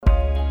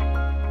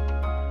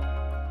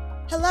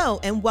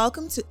Hello, and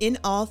welcome to In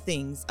All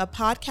Things, a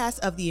podcast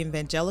of the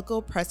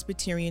Evangelical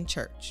Presbyterian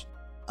Church,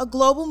 a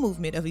global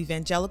movement of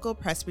evangelical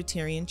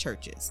Presbyterian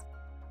churches.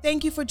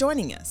 Thank you for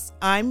joining us.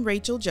 I'm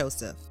Rachel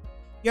Joseph.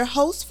 Your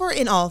host for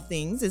In All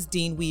Things is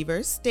Dean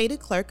Weavers, Stated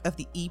Clerk of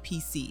the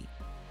EPC.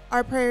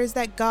 Our prayer is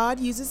that God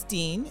uses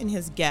Dean and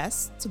his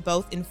guests to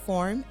both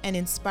inform and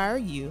inspire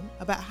you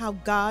about how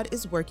God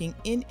is working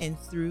in and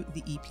through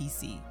the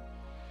EPC.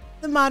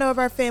 The motto of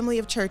our family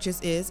of churches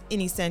is,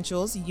 in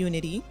essentials,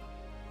 unity;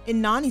 in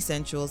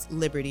non-essentials,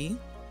 liberty;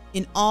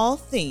 in all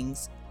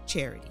things,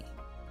 charity.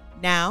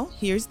 Now,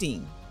 here's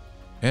Dean.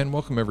 And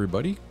welcome,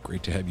 everybody.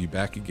 Great to have you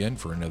back again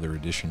for another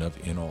edition of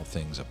In All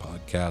Things, a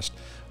podcast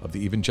of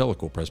the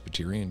Evangelical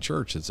Presbyterian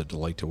Church. It's a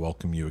delight to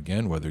welcome you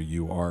again, whether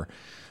you are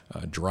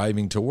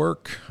driving to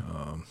work,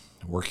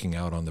 working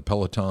out on the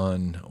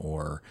Peloton,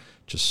 or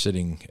just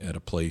sitting at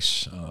a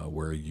place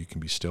where you can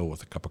be still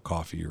with a cup of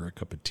coffee or a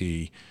cup of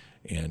tea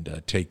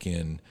and take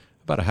in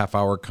about a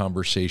half-hour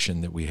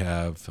conversation that we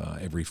have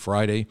every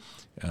Friday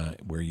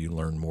where you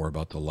learn more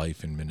about the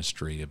life and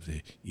ministry of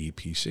the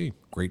EPC.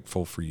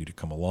 Grateful for you to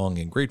come along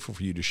and grateful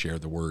for you to share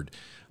the word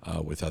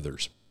with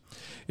others.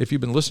 If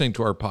you've been listening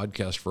to our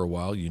podcast for a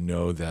while, you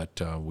know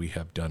that we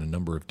have done a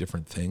number of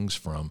different things,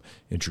 from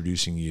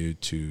introducing you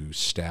to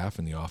staff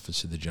in the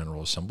Office of the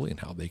General Assembly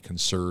and how they can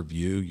serve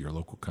you, your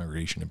local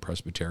congregation and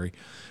presbytery.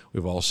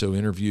 We've also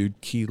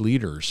interviewed key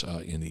leaders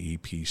in the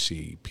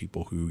EPC,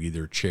 people who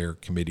either chair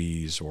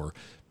committees or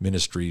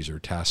ministries or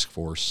task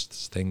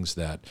force, things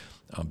that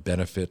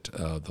benefit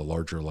the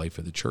larger life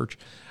of the church.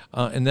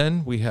 And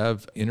then we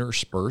have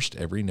interspersed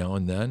every now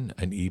and then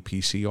an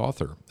EPC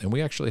author, and we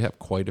actually have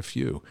quite a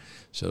few.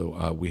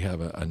 So we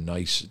have a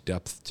nice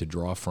depth to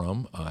draw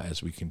from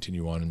as we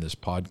continue on in this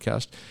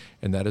podcast,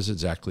 and that is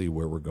exactly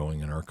where we're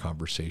going in our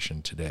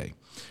conversation today.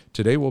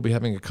 Today we'll be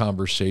having a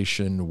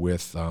conversation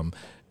with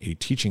a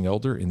teaching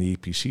elder in the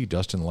EPC,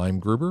 Dustin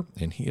Leimgruber,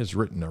 and he has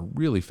written a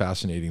really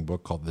fascinating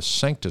book called The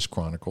Sanctus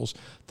Chronicles,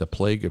 The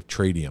Plague of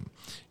Tradium,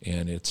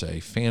 and it's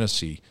a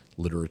fantasy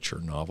literature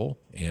novel,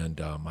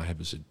 and I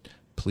was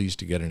pleased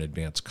to get an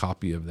advance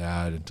copy of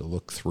that and to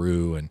look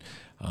through, and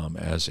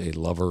as a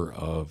lover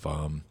of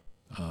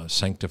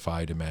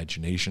sanctified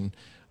imagination,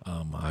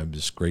 I'm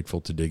just grateful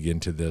to dig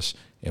into this,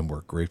 and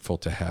we're grateful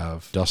to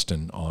have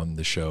Dustin on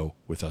the show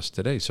with us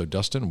today. So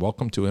Dustin,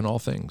 welcome to In All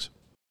Things.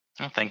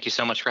 Oh, thank you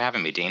so much for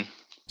having me, Dean.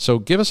 So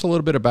give us a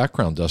little bit of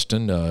background,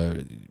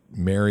 Dustin.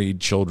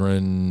 Married,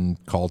 children,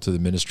 called to the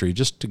ministry,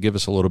 just to give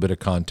us a little bit of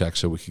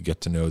context so we could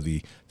get to know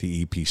the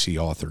EPC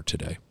author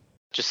today.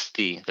 Just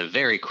the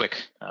very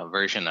quick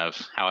version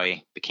of how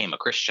I became a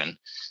Christian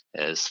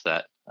is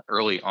that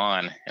early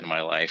on in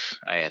my life,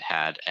 I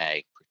had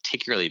a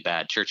particularly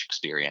bad church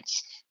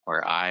experience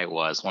where I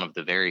was one of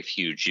the very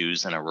few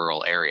Jews in a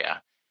rural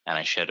area. And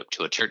I showed up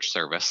to a church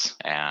service,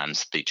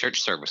 and the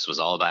church service was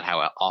all about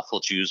how awful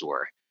Jews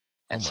were.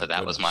 And so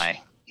that was my,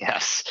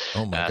 yes.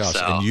 Oh my gosh.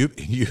 And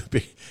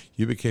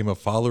you became a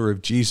follower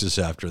of Jesus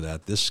after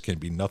that. This can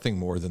be nothing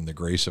more than the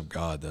grace of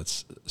God.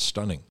 That's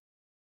stunning.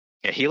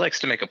 Yeah, he likes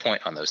to make a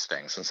point on those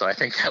things. And so I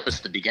think that was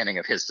the beginning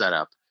of his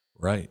setup.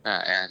 Right.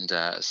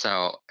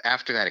 So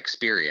after that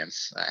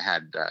experience, I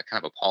had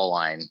kind of a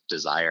Pauline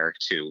desire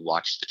to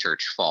watch the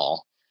church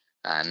fall.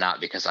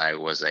 Not because I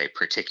was a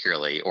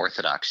particularly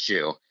Orthodox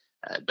Jew,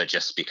 but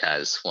just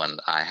because when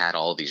I had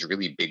all these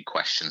really big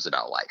questions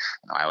about life,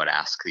 I would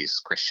ask these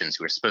Christians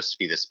who are supposed to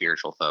be the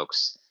spiritual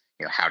folks,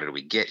 how did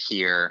we get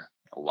here?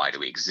 Why do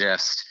we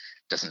exist?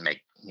 Doesn't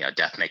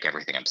death make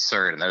everything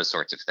absurd, and those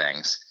sorts of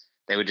things.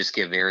 They would just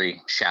give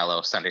very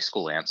shallow Sunday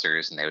school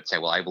answers, and they would say,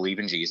 well, I believe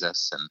in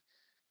Jesus, and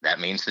that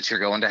means that you're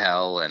going to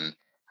hell, and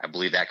I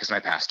believe that because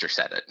my pastor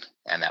said it.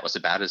 And that was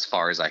about as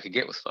far as I could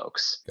get with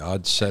folks.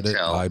 God said it,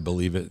 I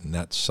believe it, and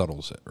that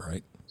settles it,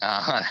 right?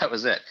 That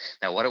was it.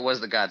 Now, what it was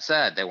that God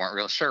said, they weren't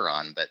real sure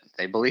on, but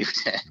they believed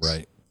it.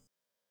 Right.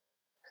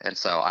 And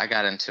so I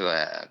got into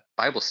a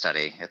Bible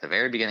study at the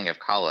very beginning of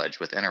college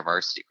with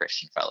InterVarsity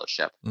Christian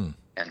Fellowship,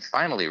 and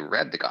finally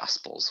read the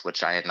Gospels,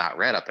 which I had not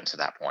read up until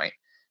that point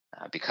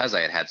because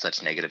I had had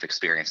such negative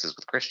experiences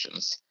with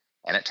Christians.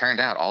 And it turned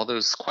out all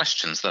those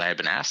questions that I had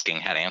been asking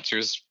had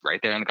answers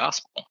right there in the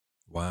gospel.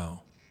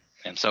 Wow.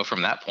 And so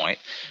from that point,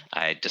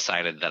 I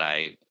decided that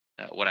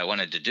what I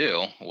wanted to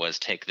do was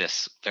take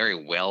this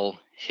very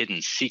well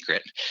hidden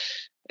secret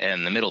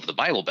in the middle of the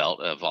Bible Belt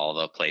of all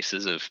the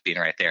places, of being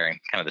right there in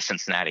kind of the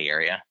Cincinnati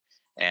area.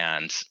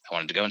 And I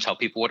wanted to go and tell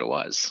people what it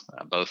was,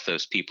 both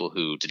those people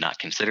who did not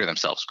consider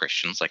themselves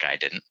Christians like I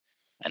didn't,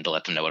 and to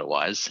let them know what it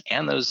was,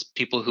 and those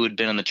people who had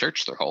been in the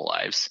church their whole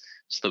lives,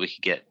 so that we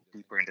could get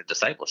deeper into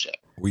discipleship.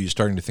 Were you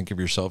starting to think of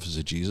yourself as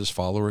a Jesus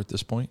follower at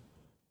this point?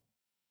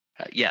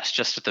 Yes,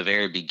 just at the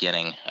very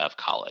beginning of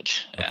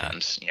college. Okay.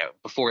 And,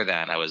 before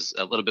that, I was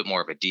a little bit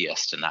more of a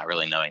deist and not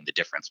really knowing the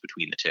difference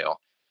between the two.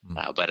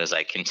 But as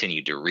I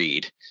continued to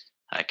read,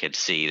 I could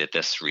see that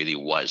this really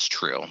was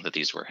true, that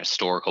these were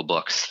historical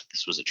books.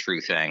 This was a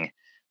true thing,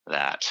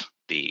 that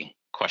the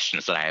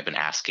questions that I had been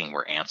asking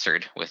were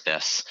answered with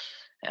this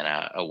in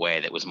a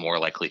way that was more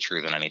likely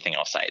true than anything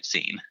else I had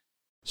seen.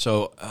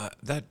 So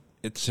that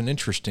it's an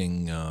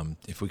interesting,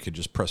 if we could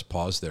just press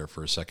pause there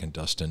for a second,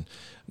 Dustin,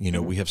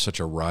 we have such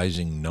a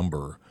rising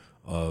number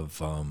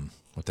of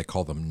what they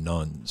call them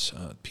nuns,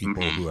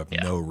 people who have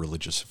no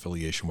religious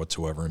affiliation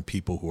whatsoever, and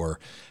people who are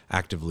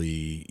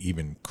actively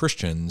even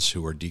Christians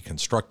who are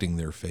deconstructing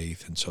their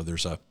faith. And so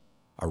there's a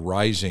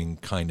rising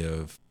kind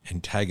of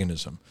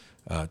antagonism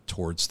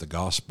towards the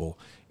gospel.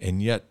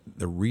 And yet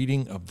the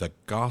reading of the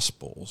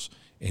Gospels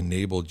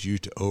enabled you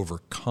to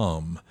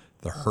overcome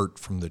the hurt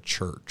from the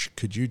church.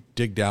 Could you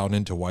dig down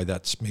into why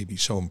that's maybe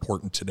so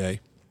important today?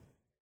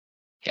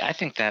 Yeah, I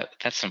think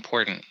that's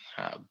important,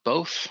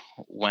 both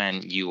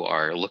when you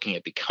are looking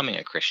at becoming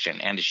a Christian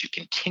and as you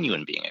continue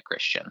in being a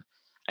Christian.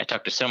 I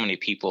talk to so many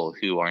people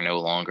who are no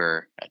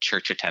longer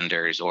church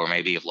attenders or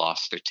maybe have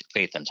lost their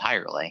faith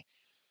entirely.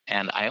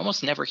 And I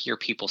almost never hear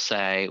people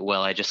say,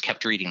 well, I just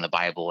kept reading the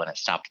Bible and it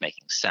stopped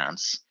making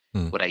sense.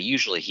 What I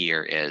usually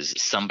hear is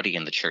somebody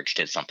in the church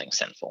did something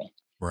sinful.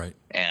 Right.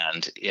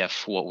 And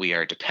if what we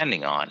are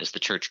depending on is the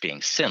church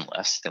being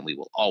sinless, then we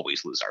will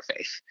always lose our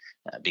faith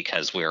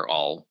because we're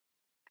all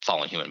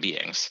fallen human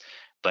beings.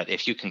 But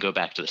if you can go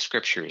back to the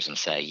scriptures and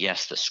say,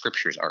 yes, the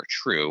scriptures are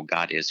true,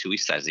 God is who he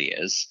says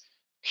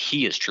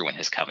he is true in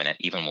his covenant,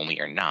 even when we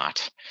are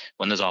not,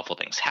 when those awful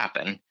things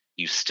happen,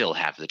 you still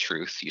have the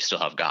truth, you still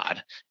have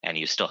God, and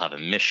you still have a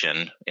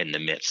mission in the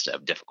midst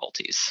of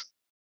difficulties.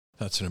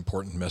 That's an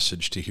important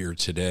message to hear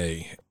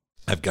today.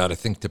 I've got to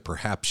think that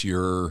perhaps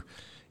your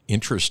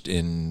interest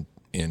in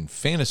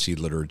fantasy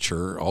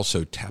literature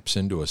also taps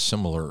into a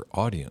similar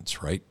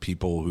audience, right?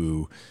 People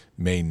who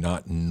may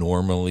not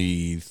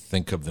normally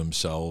think of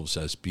themselves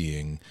as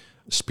being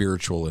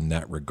spiritual in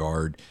that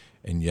regard,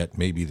 and yet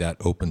maybe that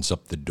opens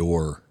up the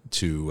door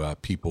to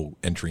people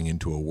entering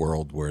into a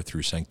world where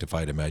through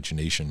sanctified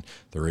imagination,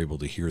 they're able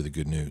to hear the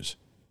good news.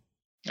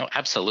 Oh,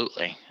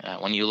 absolutely.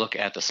 When you look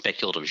at the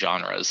speculative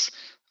genres,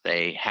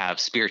 they have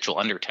spiritual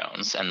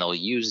undertones and they'll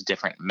use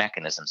different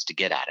mechanisms to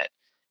get at it.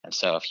 And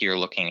so if you're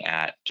looking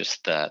at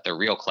just the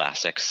real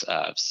classics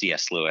of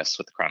C.S. Lewis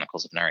with the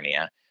Chronicles of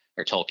Narnia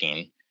or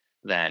Tolkien,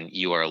 then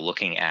you are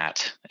looking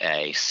at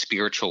a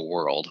spiritual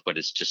world, but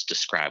it's just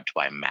described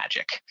by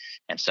magic.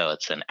 And so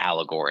it's an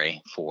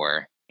allegory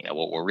for,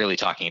 what we're really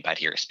talking about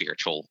here is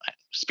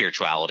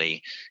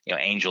spirituality,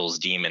 angels,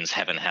 demons,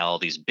 heaven, hell,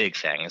 these big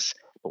things,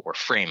 but we're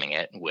framing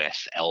it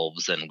with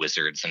elves and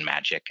wizards and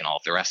magic and all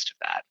of the rest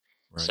of that.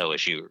 Right. So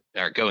as you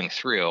are going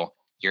through,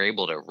 you're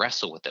able to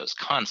wrestle with those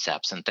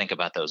concepts and think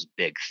about those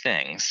big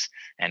things,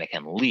 and it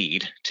can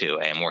lead to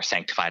a more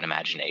sanctified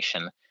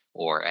imagination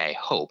or a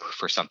hope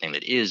for something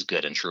that is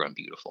good and true and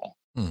beautiful.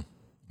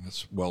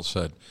 That's well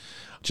said.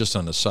 Just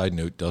on a side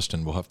note,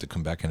 Dustin, we'll have to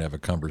come back and have a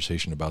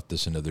conversation about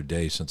this another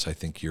day, since I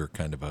think you're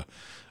kind of a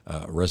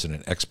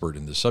resident expert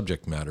in the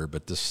subject matter.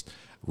 But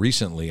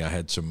recently I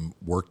had some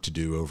work to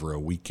do over a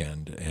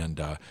weekend, and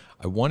I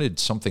wanted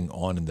something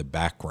on in the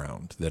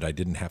background that I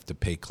didn't have to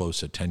pay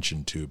close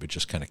attention to, but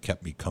just kind of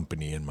kept me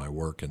company in my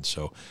work. And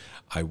so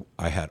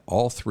I had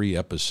all 3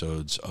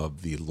 episodes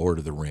of the Lord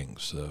of the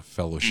Rings, the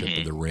Fellowship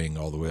of the Ring,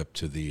 all the way up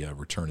to the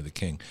Return of the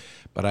King.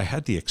 But I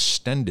had the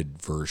extended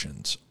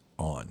versions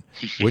on,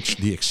 which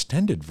the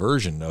extended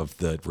version of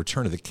the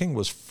Return of the King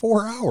was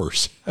 4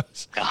 hours.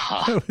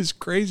 It was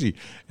crazy.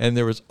 And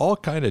there was all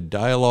kind of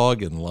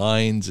dialogue and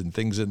lines and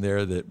things in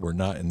there that were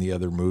not in the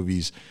other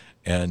movies.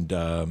 And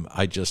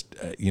I just,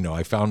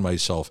 I found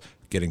myself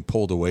getting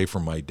pulled away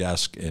from my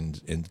desk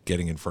and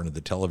getting in front of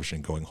the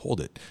television going,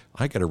 hold it,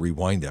 I got to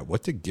rewind that.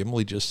 What did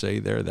Gimli just say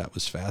there? That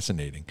was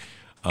fascinating.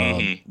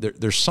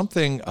 There's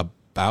something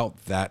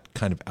about that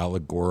kind of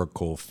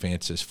allegorical,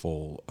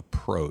 fanciful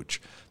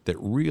approach that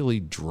really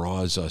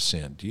draws us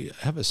in. Do you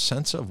have a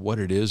sense of what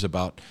it is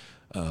about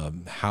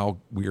how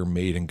we are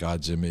made in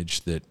God's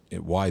image,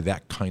 why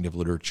that kind of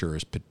literature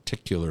is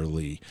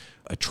particularly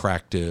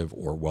attractive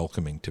or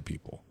welcoming to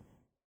people?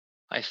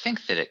 I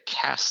think that it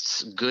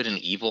casts good and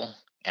evil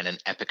and an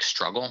epic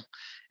struggle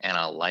and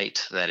a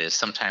light that is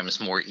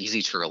sometimes more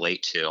easy to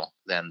relate to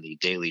than the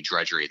daily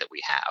drudgery that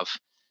we have.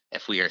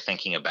 If we are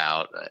thinking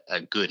about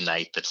a good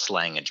knight that's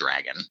slaying a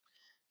dragon,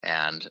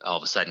 and all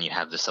of a sudden you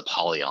have this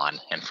Apollyon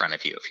in front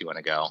of you, if you want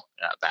to go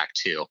back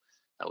to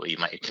what you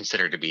might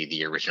consider to be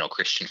the original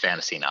Christian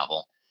fantasy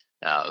novel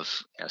of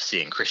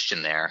seeing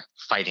Christian there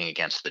fighting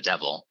against the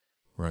devil.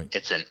 Right.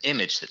 It's an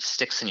image that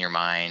sticks in your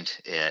mind.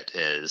 It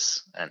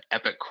is an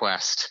epic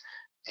quest,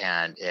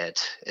 and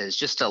it is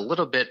just a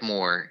little bit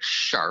more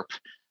sharp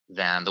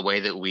than the way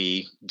that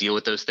we deal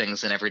with those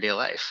things in everyday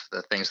life.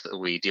 The things that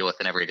we deal with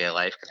in everyday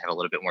life can have a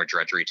little bit more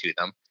drudgery to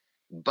them.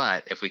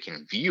 But if we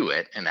can view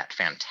it in that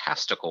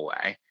fantastical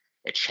way,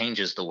 it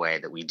changes the way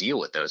that we deal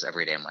with those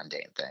everyday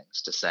mundane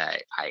things. To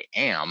say, I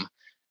am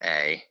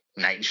a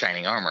knight in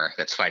shining armor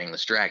that's fighting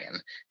this dragon,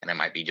 and I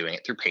might be doing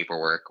it through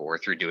paperwork or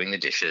through doing the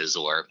dishes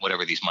or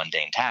whatever these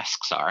mundane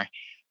tasks are.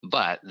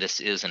 But this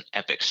is an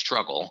epic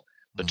struggle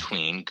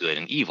between good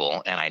and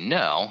evil, and I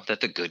know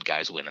that the good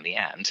guys win in the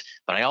end,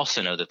 but I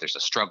also know that there's a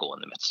struggle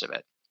in the midst of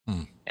it.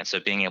 And so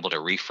being able to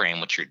reframe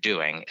what you're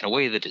doing in a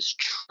way that is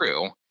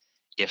true,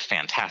 if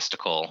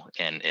fantastical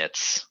in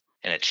its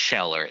in its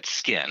shell or its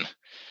skin,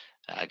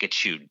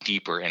 gets you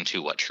deeper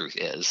into what truth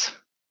is.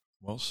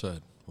 Well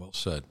said. Well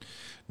said.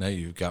 Now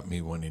you've got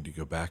me wanting to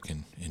go back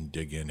and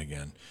dig in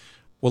again.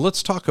 Well,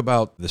 let's talk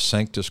about the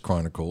Sanctus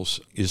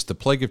Chronicles. Is the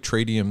Plague of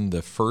Tradium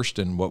the first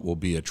in what will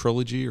be a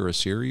trilogy or a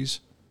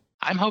series?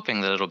 I'm hoping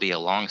that it'll be a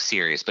long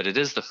series, but it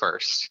is the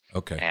first.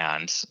 Okay.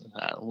 And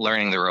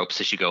learning the ropes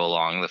as you go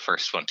along, the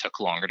first one took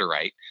longer to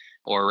write,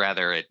 or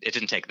rather, it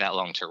didn't take that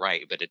long to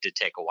write, but it did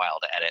take a while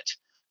to edit,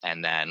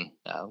 and then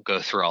go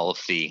through all of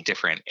the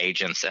different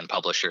agents and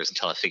publishers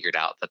until I figured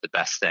out that the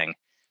best thing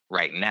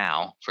right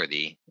now for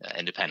the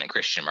independent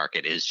Christian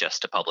market is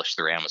just to publish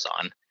through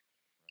Amazon.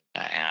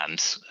 And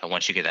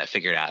once you get that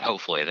figured out,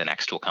 hopefully the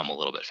next will come a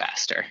little bit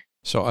faster.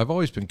 So I've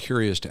always been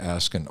curious to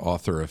ask an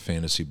author of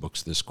fantasy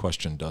books this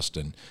question,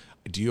 Dustin.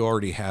 Do you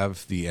already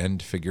have the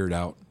end figured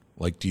out?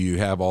 Like, do you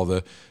have all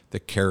the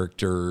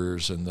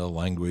characters and the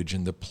language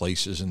and the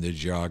places and the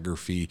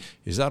geography?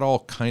 Is that all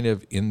kind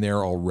of in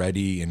there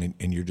already? And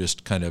you're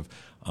just kind of,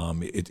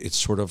 it's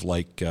sort of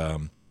like,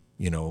 a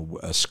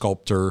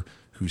sculptor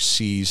who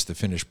sees the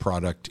finished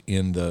product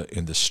in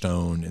the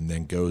stone and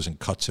then goes and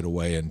cuts it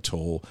away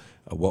until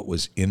what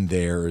was in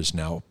there is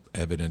now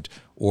evident?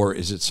 Or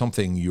is it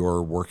something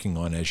you're working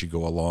on as you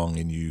go along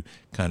and you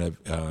kind of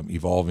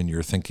evolve in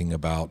your thinking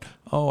about,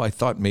 oh, I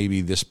thought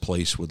maybe this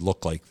place would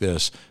look like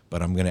this,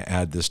 but I'm going to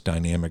add this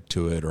dynamic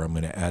to it, or I'm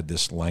going to add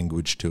this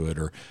language to it?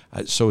 Or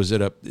so is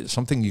it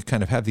something you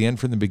kind of have the end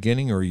from the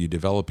beginning, or are you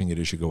developing it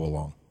as you go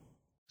along?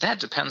 That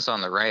depends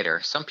on the writer.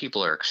 Some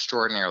people are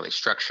extraordinarily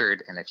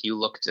structured, and if you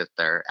looked at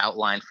their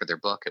outline for their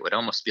book, it would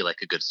almost be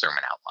like a good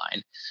sermon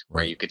outline,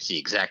 where you could see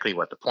exactly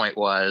what the point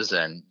was,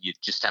 and you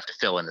just have to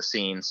fill in the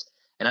scenes.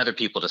 And other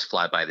people just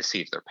fly by the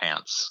seat of their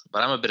pants.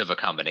 But I'm a bit of a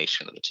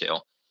combination of the two.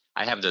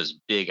 I have those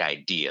big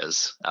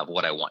ideas of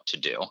what I want to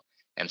do.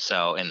 And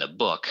so in the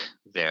book,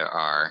 there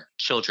are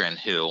children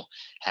who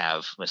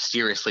have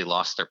mysteriously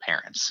lost their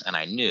parents, and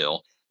I knew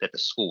that the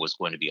school was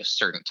going to be a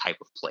certain type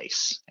of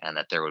place and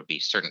that there would be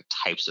certain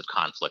types of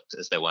conflict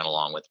as they went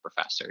along with the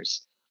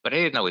professors. But I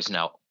didn't always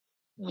know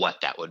what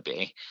that would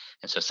be.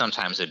 And so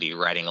sometimes I'd be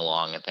writing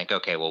along and think,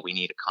 okay, well, we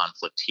need a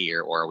conflict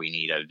here, or we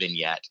need a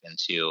vignette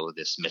into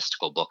this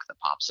mystical book that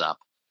pops up.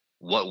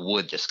 What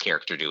would this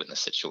character do in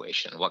this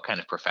situation? What kind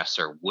of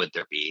professor would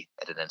there be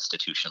at an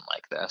institution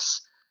like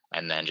this?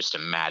 And then just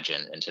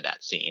imagine into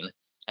that scene.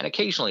 And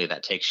occasionally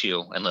that takes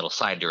you in little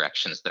side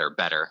directions that are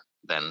better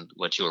than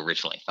what you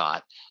originally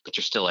thought, but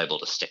you're still able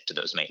to stick to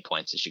those main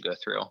points as you go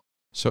through.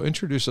 So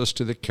introduce us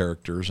to the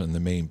characters and the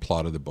main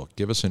plot of the book.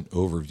 Give us an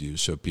overview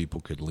so people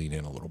could lean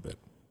in a little bit.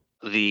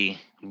 The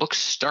book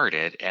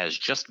started as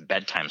just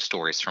bedtime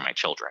stories for my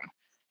children,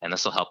 and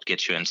this will help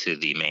get you into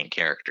the main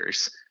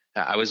characters.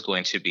 I was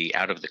going to be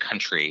out of the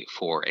country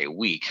for a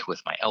week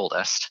with my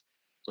eldest,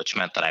 which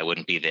meant that I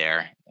wouldn't be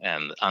there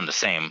and on the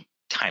same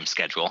time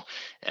schedule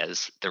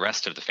as the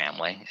rest of the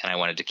family, and I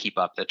wanted to keep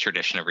up the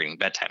tradition of reading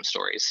bedtime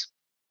stories.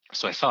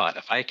 So I thought,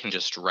 if I can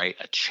just write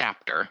a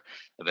chapter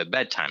of a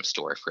bedtime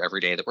story for every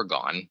day that we're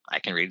gone, I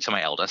can read to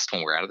my eldest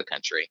when we're out of the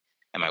country,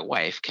 and my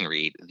wife can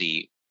read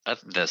the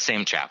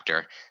same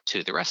chapter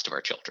to the rest of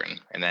our children.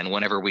 And then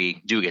whenever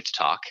we do get to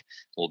talk,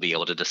 we'll be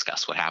able to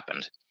discuss what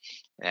happened.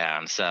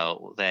 And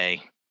so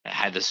they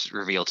had this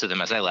revealed to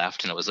them as I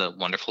left, and it was a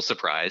wonderful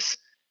surprise.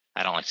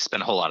 I don't like to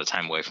spend a whole lot of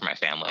time away from my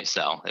family,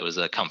 so it was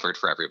a comfort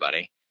for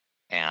everybody.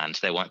 And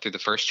they went through the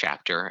first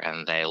chapter,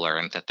 and they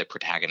learned that the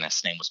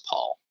protagonist's name was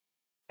Paul.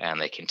 And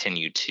they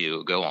continued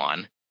to go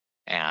on.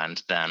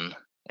 And then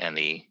in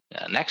the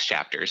next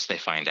chapters, they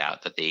find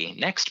out that the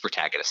next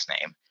protagonist's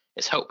name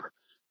is Hope.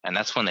 And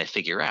that's when they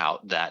figure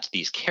out that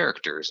these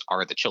characters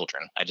are the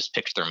children. I just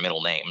picked their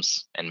middle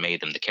names and made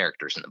them the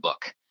characters in the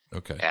book.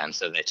 Okay. And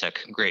so they took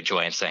great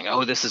joy in saying,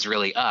 oh, this is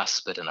really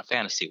us, but in a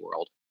fantasy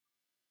world.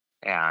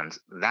 And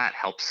that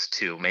helps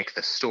to make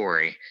the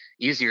story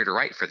easier to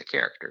write for the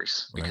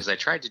characters, because I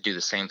tried to do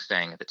the same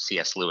thing that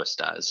C.S. Lewis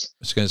does. I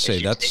was going to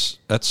say,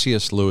 that's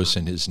C.S. Lewis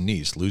and his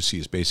niece. Lucy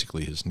is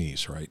basically his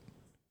niece, right?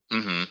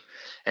 Mm-hmm.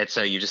 And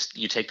so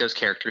you take those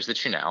characters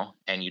that you know,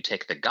 and you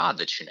take the God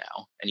that you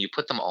know, and you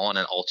put them all in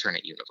an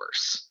alternate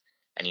universe.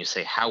 And you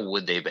say, how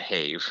would they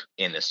behave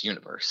in this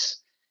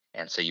universe?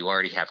 And so you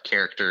already have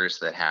characters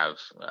that have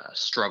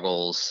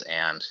struggles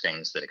and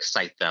things that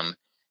excite them,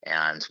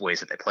 and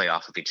ways that they play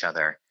off of each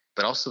other,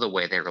 but also the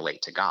way they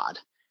relate to God.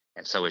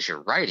 And so as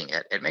you're writing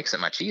it, it makes it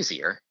much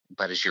easier,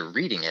 but as you're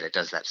reading it, it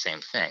does that same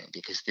thing,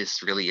 because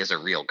this really is a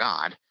real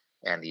God,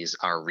 and these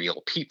are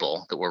real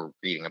people that we're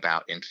reading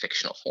about in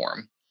fictional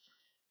form.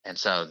 And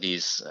so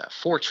these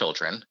 4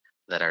 children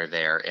that are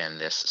there in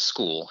this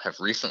school have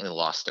recently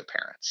lost their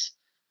parents.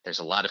 There's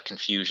a lot of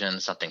confusion.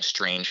 Something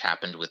strange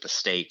happened with the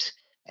state,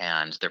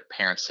 and their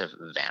parents have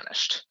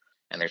vanished.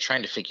 And they're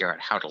trying to figure out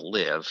how to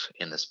live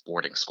in this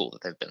boarding school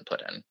that they've been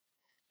put in.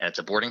 And it's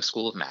a boarding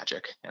school of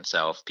magic. And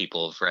so if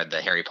people have read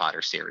the Harry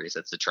Potter series,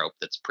 it's a trope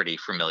that's pretty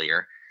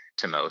familiar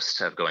to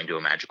most, of going to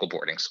a magical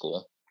boarding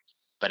school.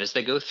 But as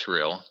they go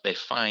through, they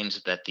find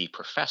that the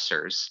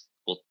professors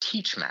will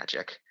teach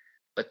magic,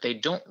 but they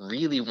don't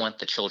really want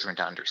the children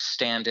to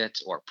understand it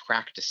or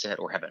practice it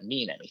or have it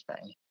mean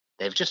anything.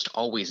 They've just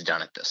always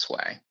done it this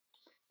way.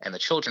 And the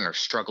children are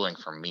struggling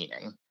for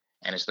meaning.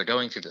 And as they're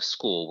going through the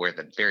school where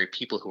the very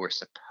people who are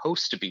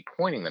supposed to be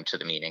pointing them to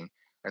the meaning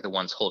are the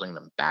ones holding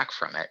them back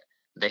from it,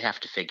 they have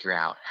to figure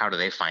out how do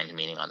they find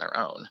meaning on their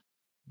own.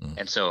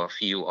 And so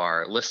if you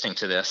are listening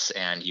to this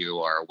and you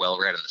are well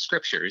read in the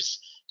scriptures,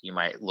 you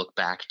might look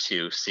back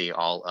to see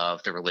all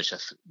of the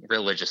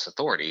religious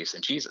authorities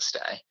in Jesus'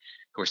 day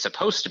who were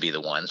supposed to be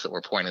the ones that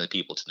were pointing the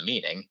people to the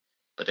meaning,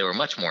 but they were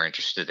much more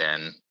interested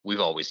in,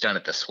 we've always done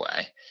it this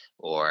way,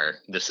 or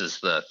this is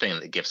the thing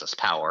that gives us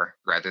power,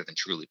 rather than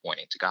truly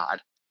pointing to God.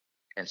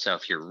 And so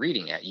if you're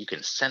reading it, you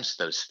can sense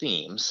those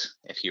themes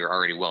if you're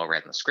already well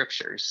read in the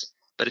scriptures.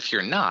 But if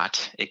you're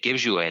not, it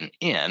gives you an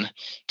in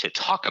to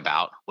talk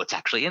about what's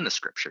actually in the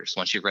scriptures.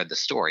 Once you've read the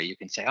story, you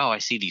can say, oh, I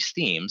see these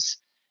themes.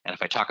 And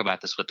if I talk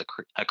about this with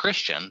a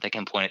Christian, they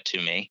can point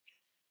me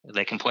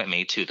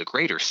to the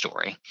greater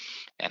story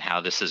and how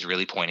this is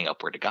really pointing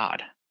upward to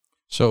God.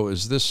 So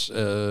is this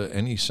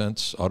any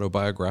sense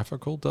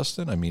autobiographical,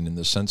 Dustin? I mean, in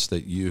the sense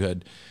that you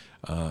had,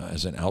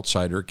 as an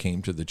outsider,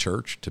 came to the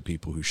church, to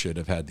people who should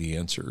have had the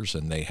answers,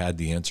 and they had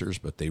the answers,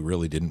 but they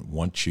really didn't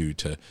want you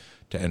to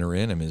enter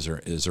in. I mean,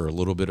 is there a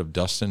little bit of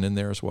Dustin in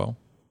there as well?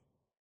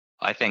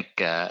 I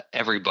think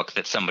every book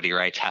that somebody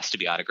writes has to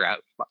be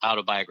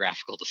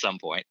autobiographical to some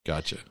point.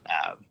 Gotcha.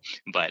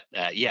 But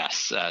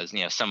yes,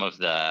 some of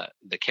the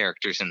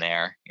characters in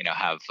there,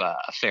 have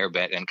a fair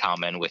bit in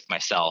common with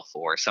myself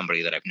or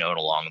somebody that I've known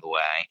along the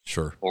way.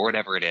 Sure. Or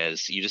whatever it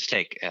is. You just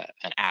take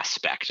an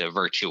aspect, a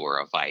virtue or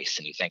a vice,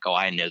 and you think, oh,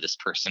 I know this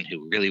person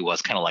who really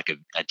was kind of like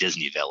a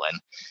Disney villain.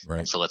 Right.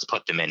 And so let's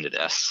put them into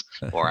this.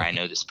 Or I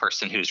know this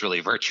person who's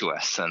really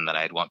virtuous and that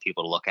I'd want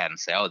people to look at and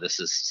say, oh, this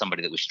is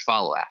somebody that we should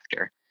follow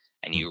after.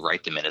 And you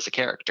write them in as a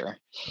character.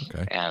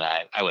 Okay. And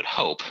I would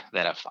hope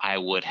that if I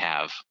would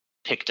have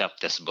picked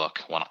up this book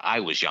when I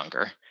was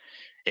younger,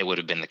 it would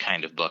have been the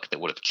kind of book that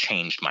would have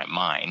changed my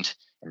mind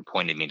and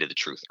pointed me to the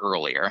truth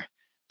earlier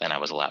than I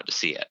was allowed to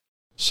see it.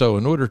 So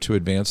in order to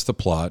advance the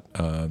plot,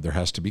 there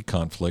has to be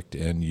conflict,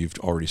 and you've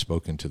already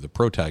spoken to the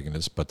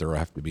protagonist, but there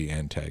have to be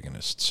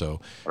antagonists.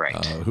 So right.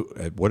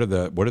 What are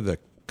the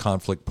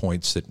conflict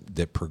points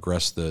that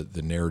progress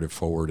the narrative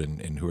forward,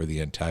 and who are the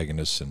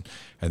antagonists, and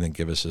then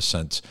give us a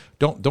sense.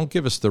 Don't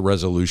give us the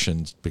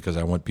resolutions, because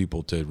I want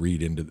people to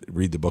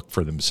read the book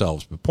for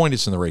themselves, but point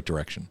us in the right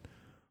direction.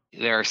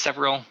 There are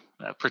several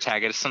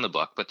protagonists in the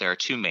book, but there are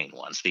two main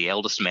ones: the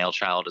eldest male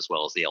child as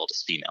well as the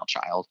eldest female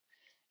child.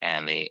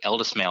 And the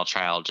eldest male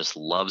child just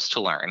loves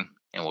to learn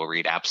and will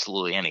read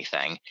absolutely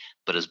anything,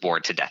 but is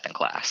bored to death in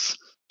class,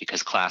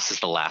 because class is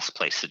the last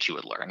place that you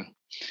would learn.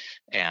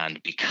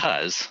 And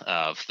because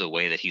of the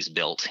way that he's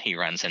built, he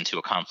runs into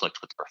a conflict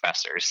with the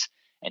professors,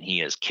 and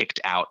he is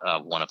kicked out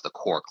of one of the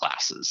core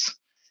classes.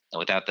 And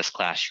without this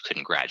class, you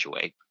couldn't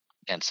graduate.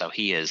 And so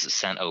he is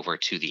sent over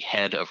to the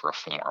head of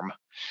reform.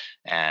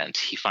 And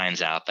he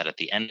finds out that at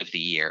the end of the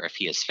year, if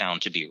he is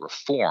found to be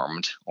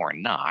reformed or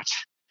not,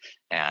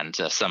 and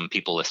some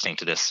people listening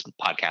to this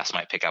podcast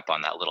might pick up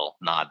on that little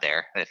nod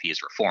there, if he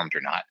is reformed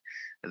or not,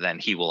 then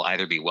he will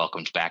either be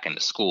welcomed back into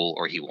school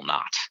or he will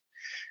not.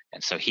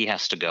 And so he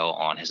has to go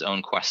on his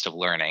own quest of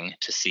learning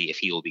to see if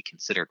he will be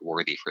considered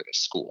worthy for this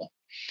school.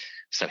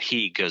 So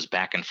he goes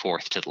back and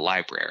forth to the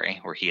library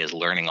where he is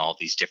learning all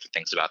these different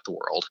things about the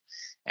world,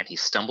 and he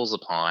stumbles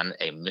upon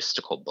a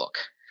mystical book.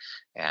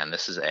 And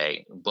this is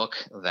a book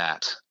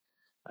that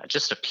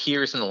just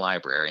appears in the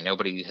library.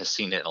 Nobody has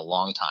seen it in a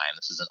long time.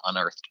 This is an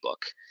unearthed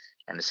book.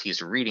 And as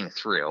he's reading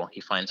through,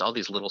 he finds all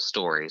these little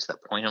stories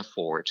that point him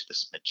forward to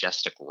this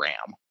majestic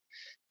ram.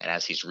 And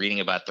as he's reading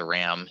about the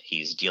ram,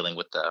 he's dealing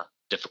with the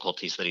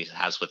difficulties that he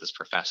has with his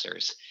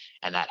professors.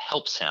 And that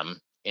helps him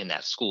in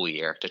that school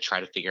year to try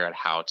to figure out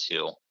how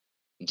to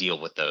deal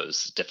with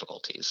those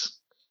difficulties.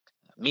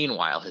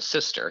 Meanwhile, his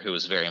sister, who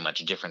is very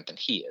much different than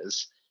he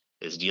is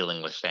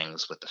dealing with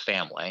things with the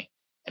family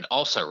and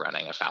also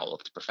running afoul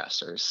of the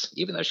professors.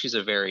 Even though she's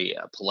a very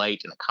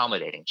polite and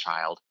accommodating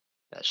child,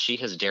 she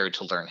has dared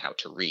to learn how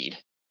to read.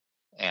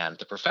 And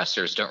the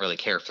professors don't really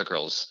care if the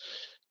girls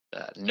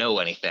know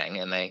anything,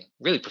 and they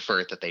really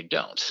prefer that they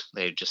don't.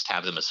 They just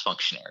have them as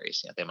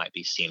functionaries. They might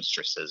be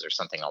seamstresses or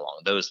something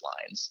along those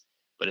lines.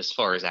 But as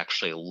far as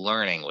actually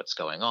learning what's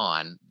going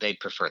on, they'd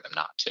prefer them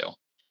not to.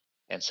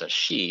 And so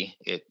she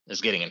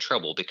is getting in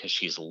trouble because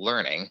she's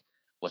learning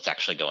what's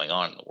actually going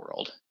on in the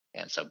world.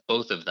 And so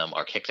both of them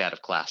are kicked out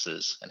of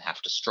classes and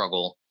have to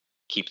struggle,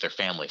 keep their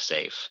family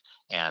safe,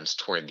 and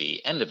toward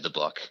the end of the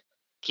book,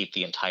 keep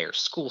the entire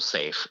school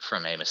safe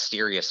from a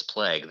mysterious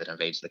plague that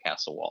invades the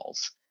castle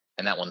walls.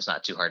 And that one's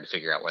not too hard to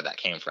figure out where that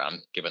came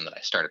from, given that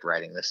I started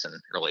writing this in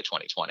early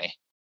 2020.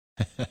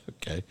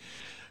 Okay.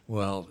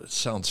 Well, it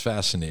sounds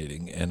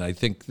fascinating. And I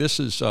think this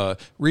is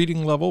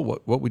reading level.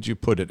 What would you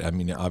put it? I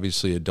mean,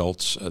 obviously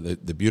adults,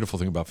 the beautiful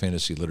thing about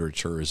fantasy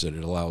literature is that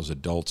it allows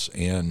adults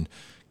and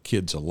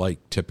kids alike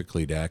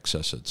typically to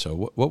access it.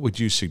 So what would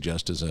you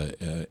suggest as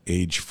a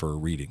age for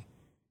reading?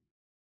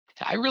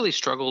 I really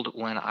struggled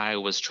when I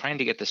was trying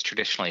to get this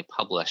traditionally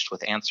published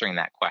with answering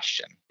that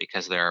question,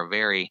 because there are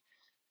very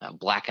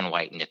black and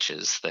white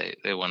niches.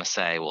 They want to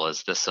say, well,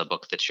 is this a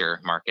book that you're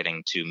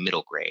marketing to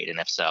middle grade? And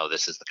if so,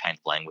 this is the kind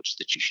of language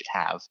that you should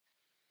have.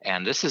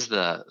 And this is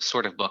the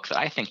sort of book that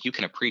I think you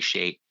can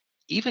appreciate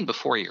even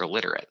before you're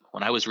literate.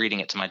 When I was reading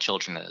it to my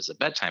children as a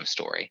bedtime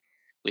story,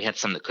 we had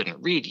some that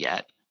couldn't read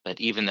yet,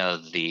 but even though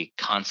the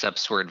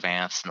concepts were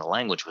advanced and the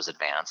language was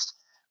advanced,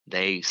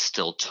 they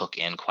still took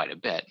in quite a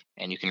bit.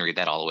 And you can read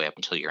that all the way up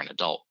until you're an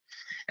adult.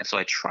 And so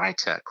I tried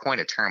to coin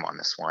a term on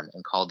this one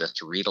and called this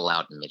read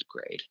aloud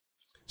mid-grade.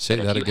 Say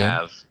that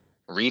again.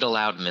 Read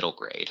aloud middle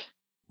grade.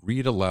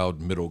 Read aloud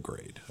middle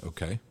grade.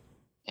 Okay.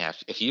 Yeah,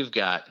 if you've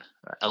got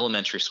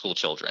elementary school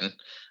children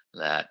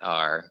that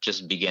are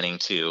just beginning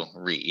to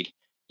read,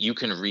 you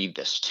can read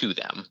this to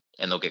them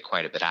and they'll get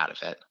quite a bit out of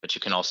it, but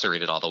you can also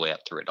read it all the way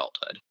up through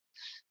adulthood.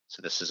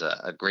 So this is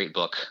a great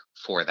book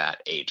for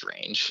that age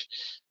range,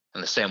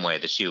 in the same way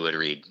that you would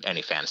read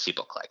any fantasy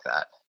book like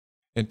that.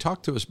 And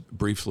talk to us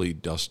briefly,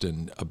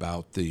 Dustin,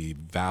 about the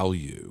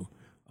value,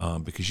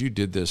 because you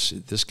did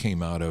this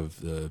came out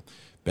of the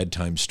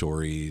bedtime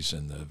stories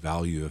and the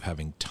value of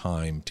having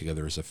time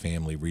together as a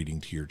family reading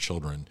to your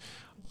children.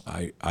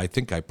 I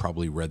think I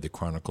probably read the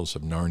Chronicles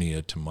of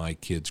Narnia to my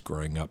kids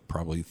growing up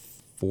probably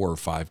 4 or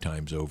 5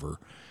 times over.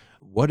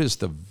 What is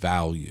the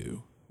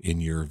value, in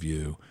your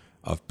view,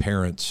 of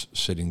parents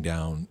sitting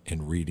down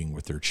and reading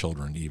with their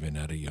children even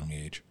at a young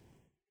age?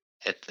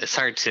 It's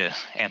hard to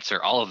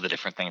answer all of the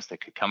different things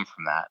that could come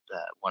from that.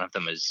 One of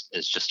them is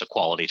just a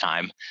quality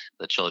time.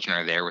 The children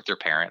are there with their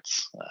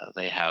parents.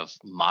 They have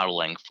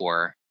modeling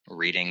for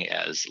reading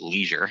as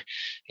leisure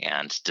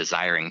and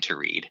desiring to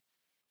read.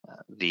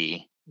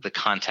 The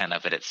content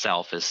of it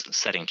itself is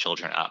setting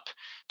children up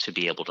to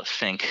be able to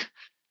think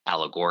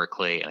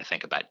allegorically and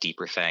think about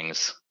deeper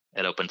things.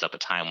 It opens up a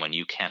time when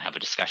you can have a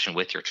discussion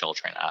with your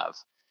children of,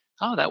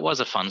 oh, that was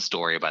a fun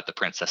story about the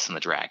princess and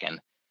the dragon.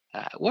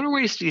 What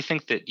ways do you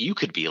think that you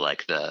could be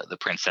like the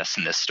princess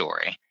in this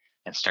story,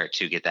 and start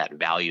to get that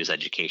values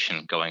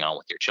education going on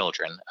with your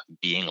children,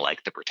 being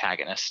like the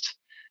protagonist,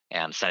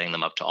 and setting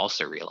them up to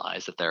also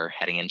realize that they're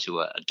heading into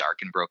a dark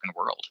and broken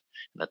world,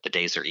 that the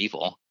days are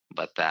evil,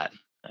 but that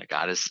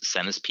God has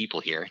sent his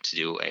people here to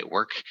do a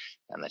work,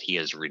 and that he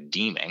is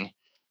redeeming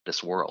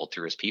this world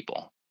through his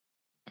people.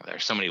 There are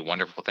so many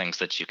wonderful things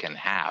that you can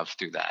have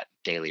through that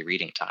daily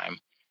reading time.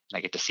 And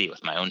I get to see it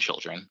with my own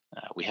children.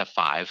 We have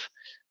 5,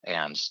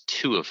 and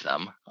 2 of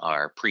them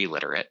are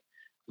pre-literate,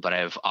 but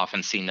I've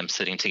often seen them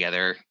sitting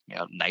together,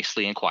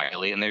 nicely and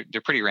quietly, and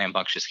they're pretty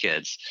rambunctious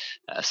kids.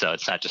 So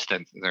it's not just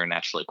that they're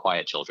naturally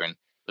quiet children,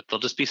 but they'll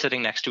just be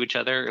sitting next to each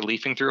other,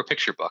 leafing through a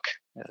picture book,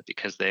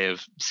 because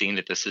they've seen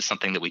that this is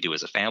something that we do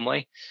as a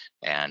family,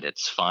 and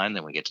it's fun,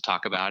 and we get to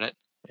talk about it.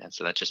 And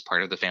so that's just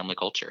part of the family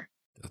culture.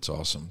 That's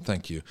awesome.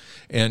 Thank you.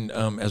 And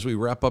as we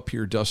wrap up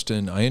here,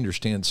 Dustin, I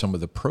understand some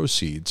of the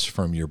proceeds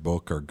from your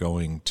book are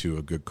going to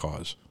a good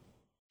cause.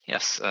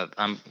 Yes,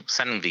 I'm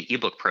sending the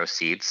ebook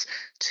proceeds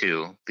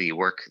to the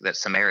work that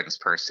Samaritan's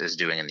Purse is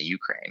doing in the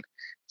Ukraine.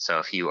 So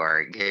if you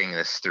are getting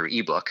this through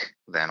ebook,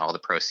 then all the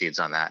proceeds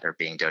on that are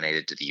being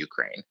donated to the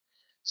Ukraine.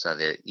 So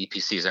the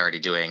EPC is already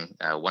doing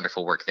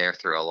wonderful work there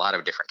through a lot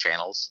of different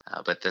channels.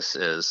 But this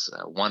is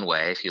one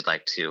way, if you'd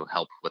like to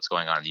help what's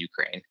going on in the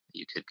Ukraine,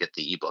 you could get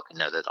the ebook and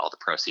know that all the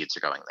proceeds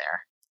are going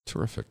there.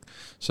 Terrific.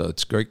 So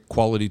it's great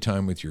quality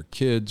time with your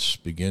kids,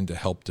 begin to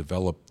help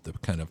develop the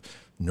kind of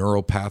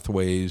neural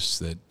pathways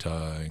that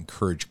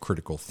encourage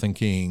critical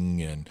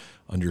thinking and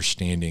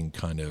understanding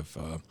kind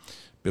of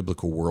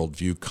biblical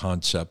worldview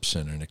concepts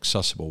in an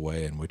accessible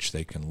way in which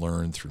they can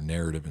learn through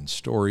narrative and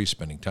story,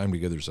 spending time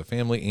together as a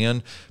family,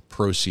 and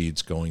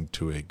proceeds going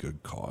to a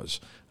good cause.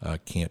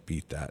 Can't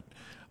beat that.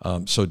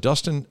 So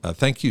Dustin,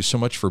 thank you so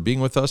much for being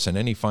with us, and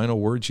any final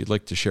words you'd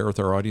like to share with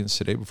our audience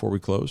today before we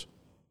close?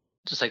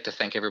 Just like to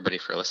thank everybody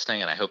for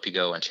listening, and I hope you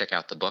go and check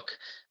out the book.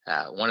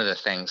 One of the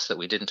things that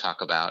we didn't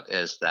talk about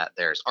is that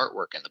there's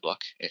artwork in the book.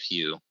 If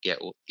you get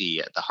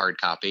the hard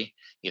copy,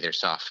 either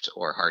soft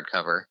or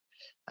hardcover,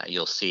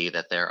 you'll see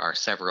that there are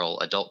several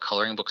adult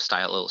coloring book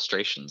style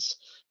illustrations,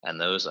 and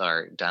those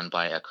are done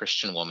by a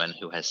Christian woman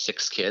who has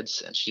 6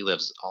 kids, and she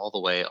lives all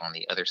the way on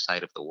the other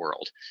side of the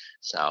world.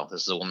 So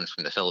this is a woman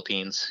from the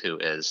Philippines who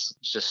is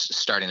just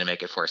starting to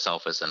make it for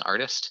herself as an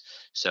artist.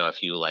 So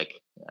if you like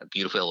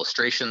beautiful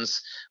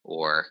illustrations,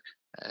 or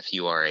if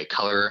you are a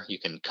colorer, you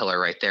can color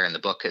right there in the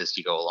book as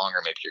you go along,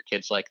 or maybe your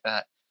kids like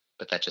that.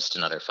 But that's just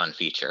another fun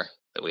feature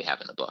that we have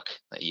in the book,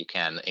 that you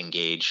can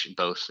engage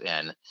both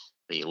in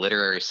the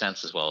literary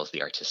sense as well as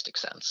the artistic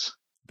sense.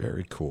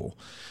 Very cool.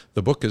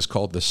 The book is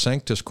called The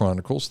Sanctus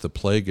Chronicles, The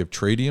Plague of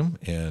Tradium,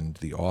 and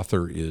the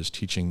author is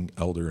teaching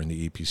elder in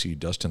the APC,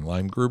 Dustin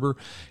Leimgruber,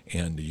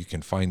 and you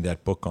can find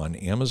that book on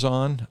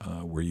Amazon,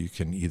 where you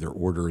can either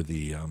order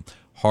the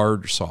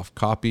hard or soft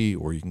copy,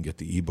 or you can get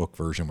the ebook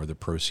version where the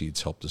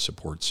proceeds help to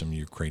support some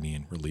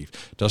Ukrainian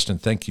relief. Dustin,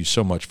 thank you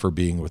so much for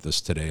being with us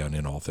today on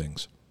In All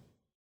Things.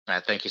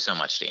 Thank you so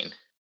much, Dean.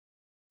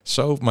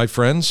 So, my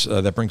friends,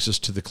 that brings us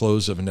to the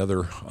close of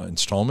another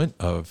installment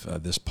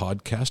of this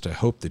podcast. I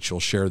hope that you'll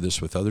share this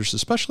with others,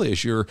 especially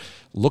as you're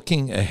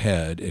looking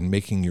ahead and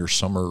making your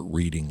summer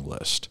reading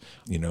list.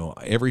 You know,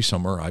 every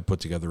summer I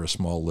put together a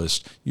small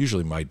list.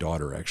 Usually my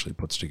daughter actually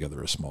puts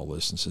together a small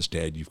list and says,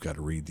 Dad, you've got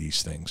to read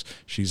these things.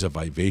 She's a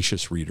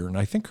vivacious reader, and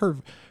I think her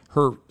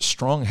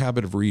strong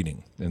habit of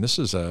reading, and this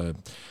is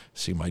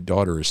my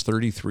daughter is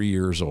 33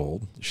 years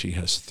old. She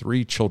has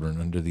 3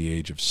 children under the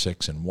age of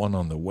 6 and 1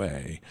 on the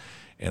way.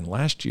 And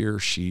last year,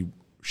 she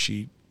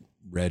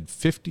read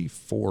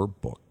 54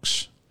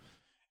 books.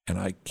 And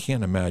I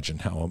can't imagine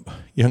how a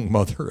young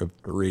mother of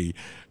 3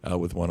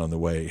 with 1 on the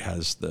way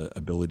has the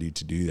ability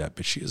to do that.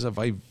 But she is a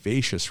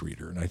vivacious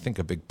reader. And I think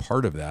a big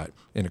part of that,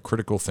 and a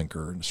critical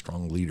thinker and a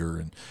strong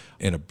leader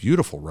and a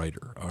beautiful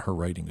writer. Her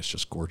writing is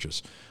just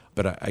gorgeous.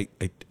 But I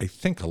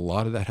think a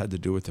lot of that had to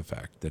do with the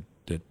fact that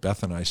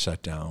Beth and I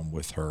sat down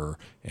with her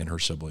and her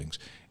siblings,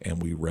 and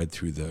we read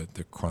through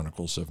the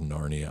Chronicles of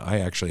Narnia. I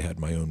actually had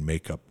my own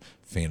makeup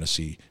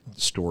fantasy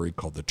story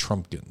called The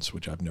Trumpkins,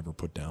 which I've never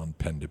put down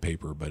pen to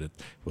paper, but it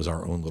was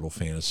our own little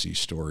fantasy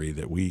story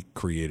that we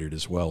created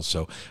as well.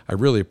 So I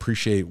really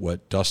appreciate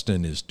what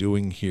Dustin is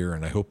doing here,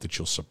 and I hope that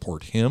you'll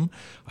support him.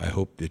 I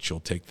hope that you'll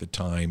take the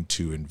time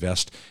to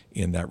invest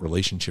in that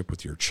relationship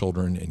with your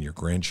children and your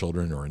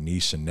grandchildren or a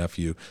niece and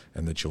nephew,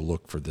 and that you'll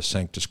look for the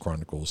Sanctus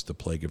Chronicles, The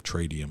Plague of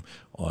Tradium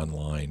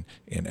online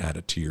and add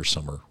it to your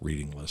summer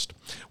reading list.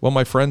 Well,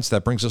 my friends,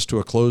 that brings us to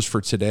a close for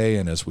today,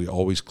 and as we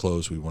always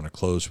close, we want to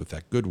close with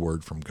that good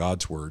word from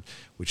God's word,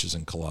 which is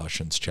in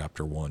Colossians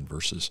chapter 1,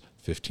 verses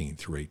 15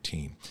 through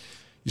 18.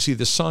 You see,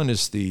 the Son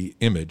is the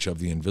image of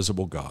the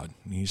invisible God.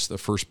 He's the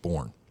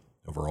firstborn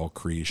over all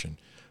creation.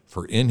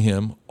 For in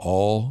him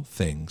all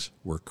things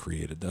were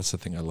created. That's the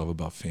thing I love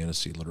about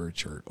fantasy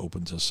literature. It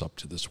opens us up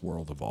to this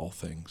world of all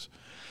things.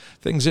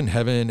 Things in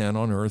heaven and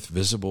on earth,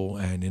 visible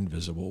and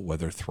invisible,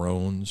 whether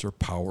thrones or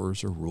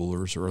powers or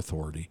rulers or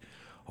authority.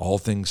 All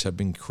things have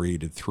been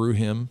created through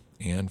him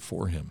and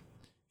for him.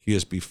 He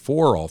is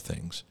before all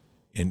things,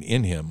 and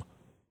in him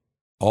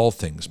all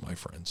things, my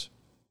friends,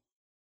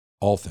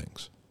 all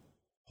things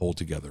hold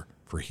together,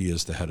 for he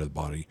is the head of the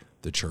body,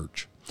 the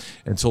church.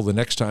 Until the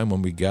next time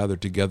when we gather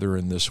together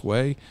in this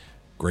way,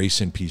 grace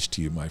and peace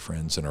to you, my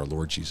friends, in our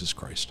Lord Jesus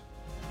Christ.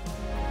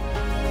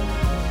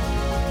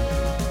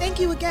 Thank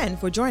you again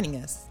for joining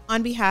us.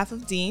 On behalf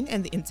of Dean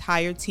and the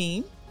entire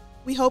team,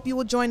 we hope you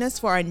will join us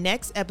for our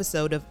next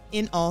episode of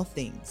In All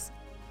Things.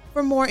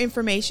 For more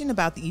information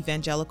about the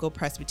Evangelical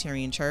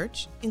Presbyterian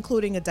Church,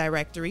 including a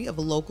directory of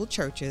local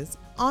churches,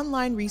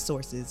 online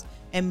resources,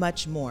 and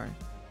much more,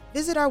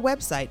 visit our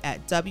website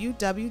at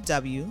www.epc.org.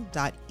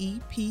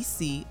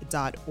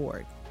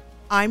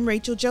 I'm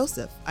Rachel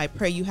Joseph. I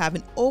pray you have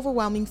an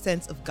overwhelming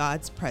sense of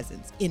God's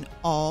presence in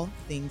all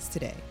things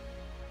today.